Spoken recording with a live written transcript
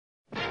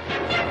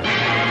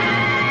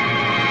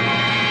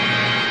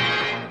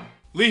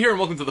Lee here, and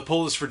welcome to the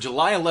poll list for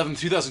July 11th,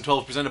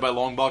 2012, presented by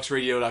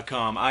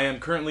LongboxRadio.com. I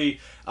am currently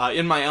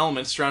in my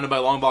element, surrounded by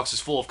long boxes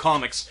full of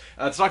comics,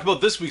 to talk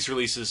about this week's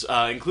releases,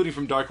 including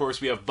from Dark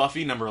Horse. We have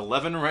Buffy, number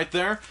 11, right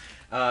there.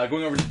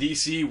 Going over to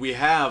DC, we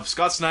have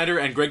Scott Snyder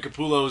and Greg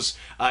Capullo's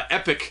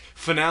epic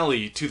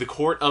finale to The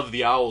Court of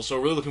the Owls.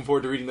 So really looking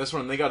forward to reading this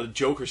one, and they got a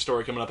Joker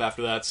story coming up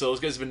after that. So those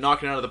guys have been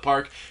knocking it out of the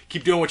park.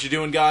 Keep doing what you're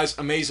doing, guys.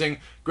 Amazing.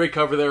 Great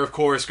cover there, of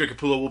course. Greg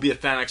Capullo will be at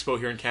Fan Expo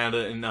here in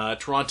Canada in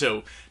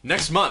Toronto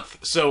next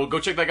month. So go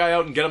check that guy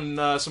out and get him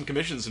some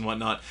commissions and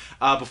whatnot.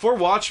 Before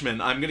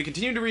Watchmen, I'm going to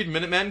continue to read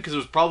Minutemen, because it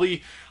was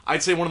probably,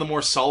 I'd say, one of the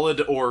more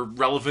solid or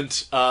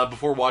relevant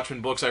Before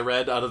Watchmen books I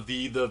read out of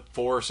the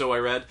four or so I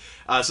read.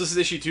 So this is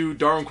issue 2.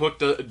 Darwin Cook,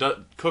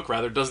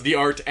 does the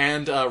art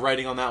and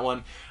writing on that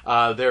one.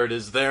 There it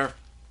is there.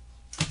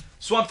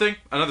 Swamp Thing,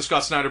 another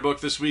Scott Snyder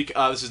book this week.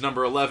 This is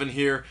number 11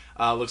 here.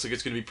 Looks like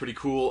it's going to be pretty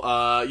cool.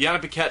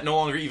 Yana Paquette no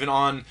longer even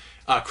on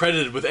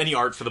credited with any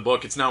art for the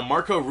book. It's now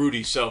Marco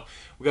Rudy. So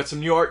we got some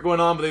new art going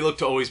on, but they look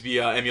to always be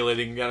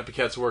emulating Yana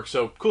Paquette's work.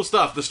 So cool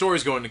stuff. The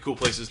story's going to cool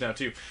places now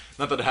too.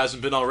 Not that it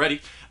hasn't been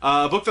already.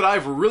 A book that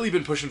I've really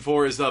been pushing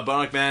for is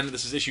Bionic Man.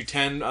 This is issue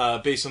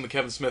 10, based on the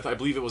Kevin Smith. I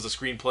believe it was a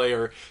screenplay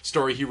or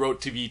story he wrote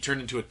to be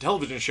turned into a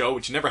television show,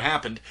 which never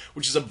happened,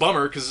 which is a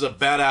bummer because it's a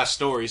badass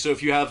story. So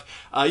if you have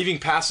even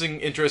passing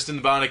interest in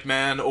the Bionic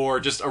Man or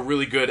just a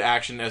really good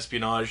action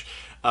espionage,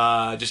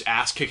 just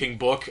ass-kicking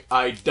book,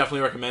 I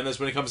definitely recommend this.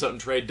 When it comes out in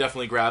trade,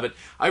 definitely grab it.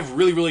 I've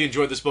really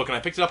enjoyed this book, and I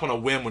picked it up on a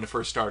whim when it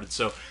first started,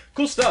 so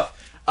cool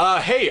stuff.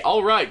 Hey,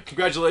 alright,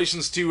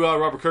 congratulations to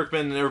Robert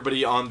Kirkman and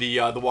everybody on the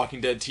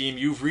Walking Dead team.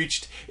 You've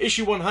reached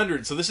issue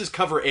 100, so this is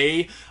cover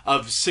A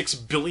of 6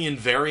 billion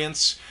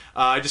variants.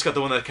 I just got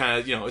the one that kind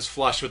of, is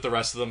flush with the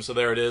rest of them, so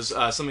there it is.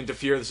 Something to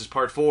Fear, this is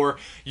part 4.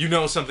 You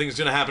know something's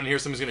going to happen here,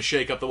 something's going to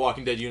shake up the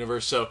Walking Dead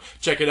universe, so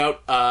check it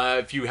out.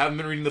 If you haven't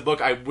been reading the book,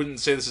 I wouldn't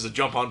say this is a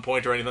jump-on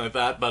point or anything like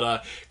that,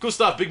 but cool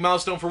stuff. Big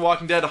milestone for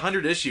Walking Dead,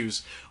 100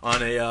 issues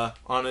on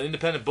an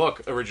independent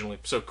book originally,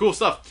 so cool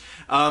stuff.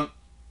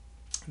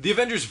 The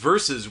Avengers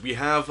Versus, we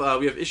have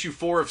issue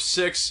 4 of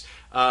 6.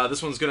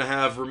 This one's going to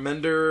have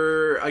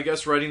Remender, I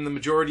guess, writing the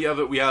majority of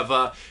it. We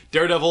have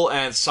Daredevil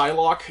and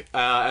Psylocke,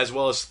 as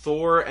well as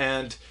Thor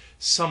and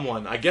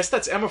someone. I guess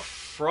that's Emma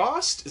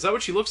Frost? Is that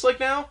what she looks like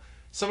now?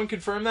 Someone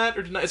confirm that?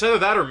 Or deny? It's either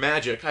that or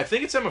Magic. I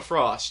think it's Emma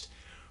Frost.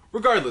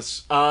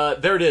 Regardless,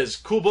 there it is.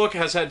 Cool book,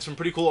 has had some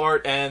pretty cool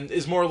art, and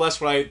is more or less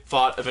what I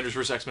thought Avengers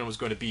vs. X-Men was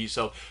going to be,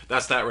 so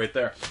that's that right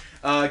there.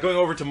 Going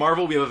over to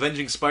Marvel, we have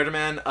Avenging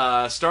Spider-Man,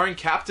 starring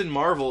Captain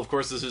Marvel. Of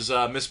course, this is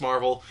Miss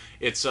Marvel.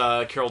 It's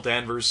Carol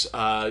Danvers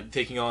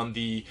taking on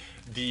the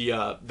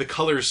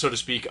colors, so to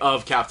speak,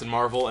 of Captain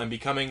Marvel and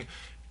becoming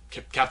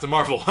Captain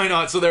Marvel. Why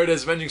not? So there it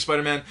is, Avenging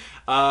Spider-Man.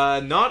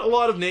 Not a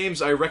lot of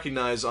names I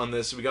recognize on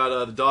this. We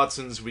got the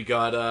Dodsons, we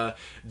got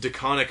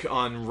DeConnick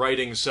on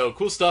writing, so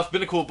cool stuff.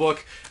 Been a cool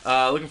book.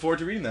 Looking forward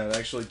to reading that,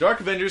 actually. Dark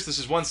Avengers, this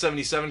is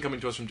 177, coming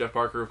to us from Jeff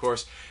Parker, of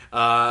course.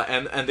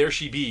 And There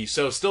She Be.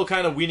 So still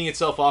kind of weaning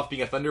itself off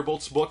being a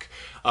Thunderbolts book.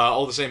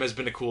 All the same, has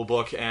been a cool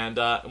book, and,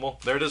 well,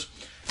 there it is.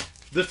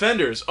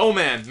 Defenders. Oh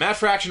man, Matt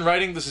Fraction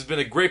writing. This has been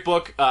a great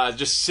book.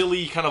 Just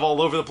silly, kind of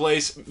all over the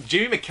place.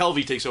 Jamie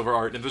McKelvey takes over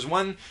art, and if there's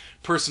one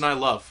person I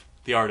love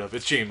the art of,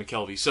 it's Jamie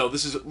McKelvey. So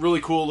this is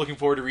really cool. Looking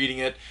forward to reading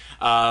it.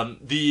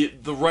 The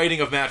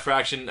writing of Matt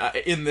Fraction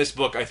in this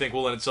book, I think,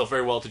 will lend itself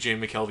very well to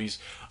Jamie McKelvey's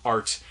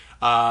art.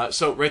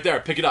 So right there,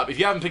 pick it up. If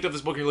you haven't picked up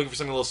this book and you're looking for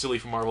something a little silly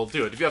from Marvel,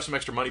 do it. If you have some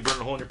extra money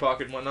burning a hole in your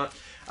pocket and whatnot.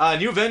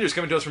 New Avengers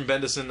coming to us from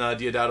Bendis and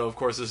Diodato, of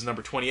course. This is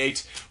number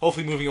 28.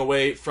 Hopefully moving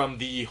away from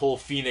the whole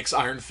Phoenix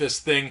Iron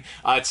Fist thing.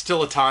 It's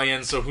still a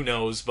tie-in, so who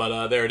knows,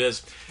 but there it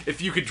is. If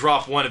you could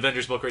drop one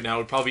Avengers book right now, it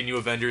would probably be New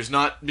Avengers.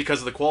 Not because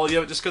of the quality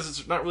of it, just because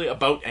it's not really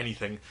about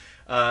anything.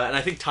 And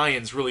I think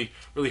tie-ins really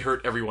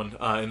hurt everyone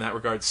in that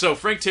regard. So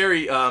Frank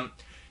Terry,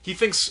 he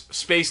thinks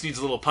space needs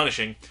a little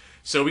punishing.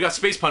 So we got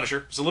Space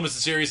Punisher. It's a limited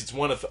series. It's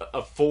one of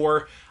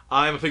 4.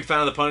 I'm a big fan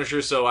of the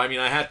Punisher, so I mean,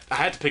 I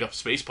had to pick up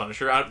Space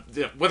Punisher.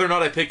 Whether or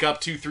not I pick up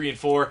 2, 3, and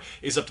 4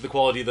 is up to the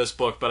quality of this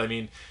book, but I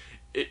mean,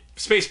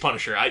 Space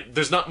Punisher.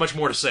 There's not much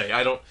more to say.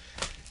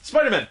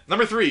 Spider-Man,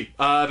 number 3.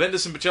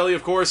 Bendis and Bocelli,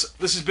 of course.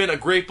 This has been a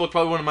great book,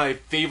 probably one of my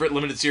favorite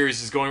limited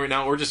series is going right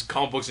now, or just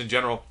comic books in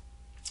general.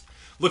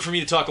 Look for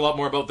me to talk a lot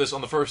more about this on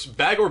the first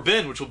Bag or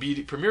Bin, which will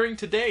be premiering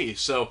today.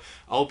 So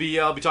I'll be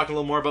talking a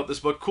little more about this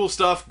book. Cool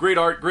stuff, great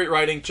art, great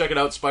writing. Check it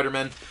out,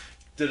 Spider-Man.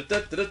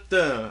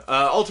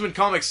 Ultimate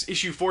Comics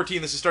issue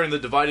 14. This is starting the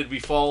Divided We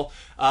Fall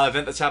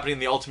event that's happening in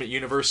the Ultimate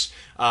Universe.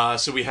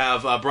 So we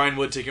have Brian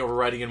Wood taking over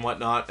writing and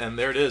whatnot, and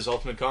there it is,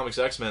 Ultimate Comics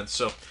X-Men.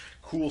 So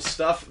cool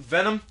stuff.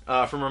 Venom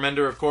from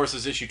Remender, of course,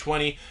 is issue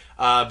 20.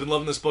 Been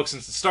loving this book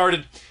since it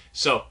started.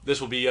 So this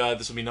will be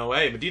no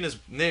way. Medina's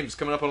name's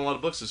coming up on a lot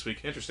of books this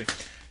week. Interesting.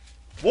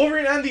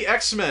 Wolverine and the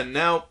X-Men.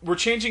 Now we're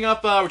changing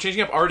up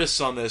artists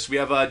on this. We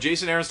have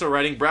Jason Aaron still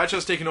writing.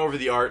 Bradshaw's taking over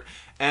the art,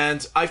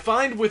 And I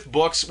find with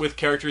books with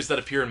characters that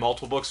appear in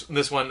multiple books, in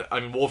this one, I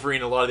mean,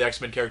 Wolverine, a lot of the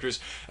X-Men characters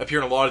appear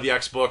in a lot of the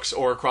X books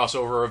or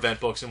crossover or event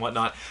books and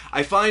whatnot.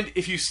 I find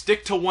if you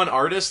stick to one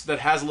artist that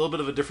has a little bit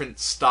of a different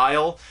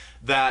style,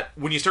 that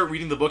when you start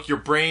reading the book, your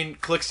brain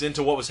clicks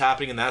into what was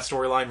happening in that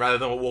storyline rather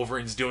than what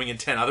Wolverine's doing in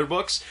 10 other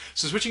books.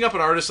 So switching up an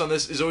artist on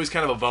this is always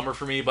kind of a bummer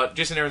for me, but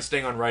Jason Aaron's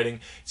staying on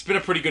writing. It's been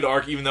a pretty good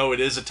arc, even though it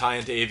is a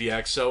tie-in to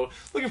AVX, so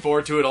looking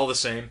forward to it all the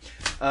same.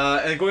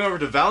 And going over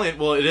to Valiant,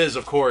 well, it is,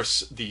 of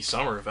course, the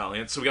summer of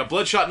Valiant. So we got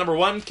Bloodshot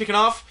 #1 kicking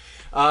off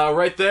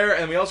right there,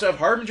 and we also have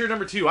Harbinger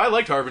 #2. I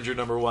liked Harbinger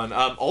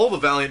 #1. All the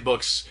Valiant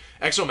books,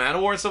 Exo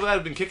Manowar and stuff like that,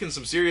 have been kicking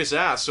some serious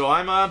ass, so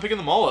I'm picking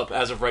them all up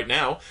as of right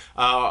now.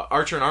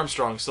 Archer and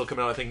Armstrong still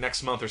coming out, I think,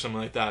 next month or something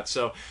like that.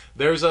 So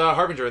there's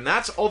Harbinger, and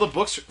that's all the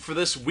books for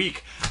this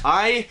week.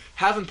 I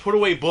haven't put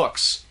away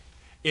books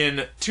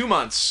in 2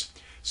 months,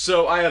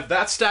 so I have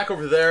that stack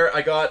over there.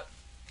 I got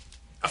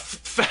a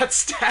fat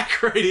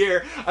stack right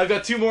here. I've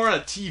got 2 more on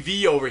a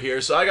TV over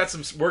here, so I got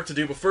some work to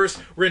do. But first,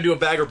 we're going to do a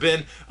bag or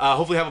bin.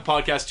 Hopefully have a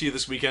podcast to you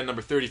this weekend,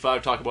 number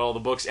 35, talk about all the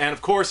books. And,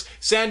 of course,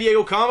 San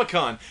Diego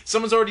Comic-Con.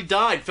 Someone's already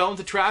died, fell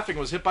into traffic, and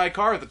was hit by a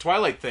car at the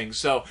Twilight thing.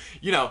 So,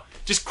 you know,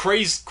 just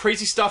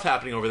crazy stuff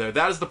happening over there.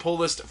 That is the pull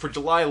list for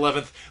July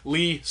 11th.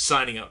 Lee,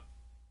 signing out.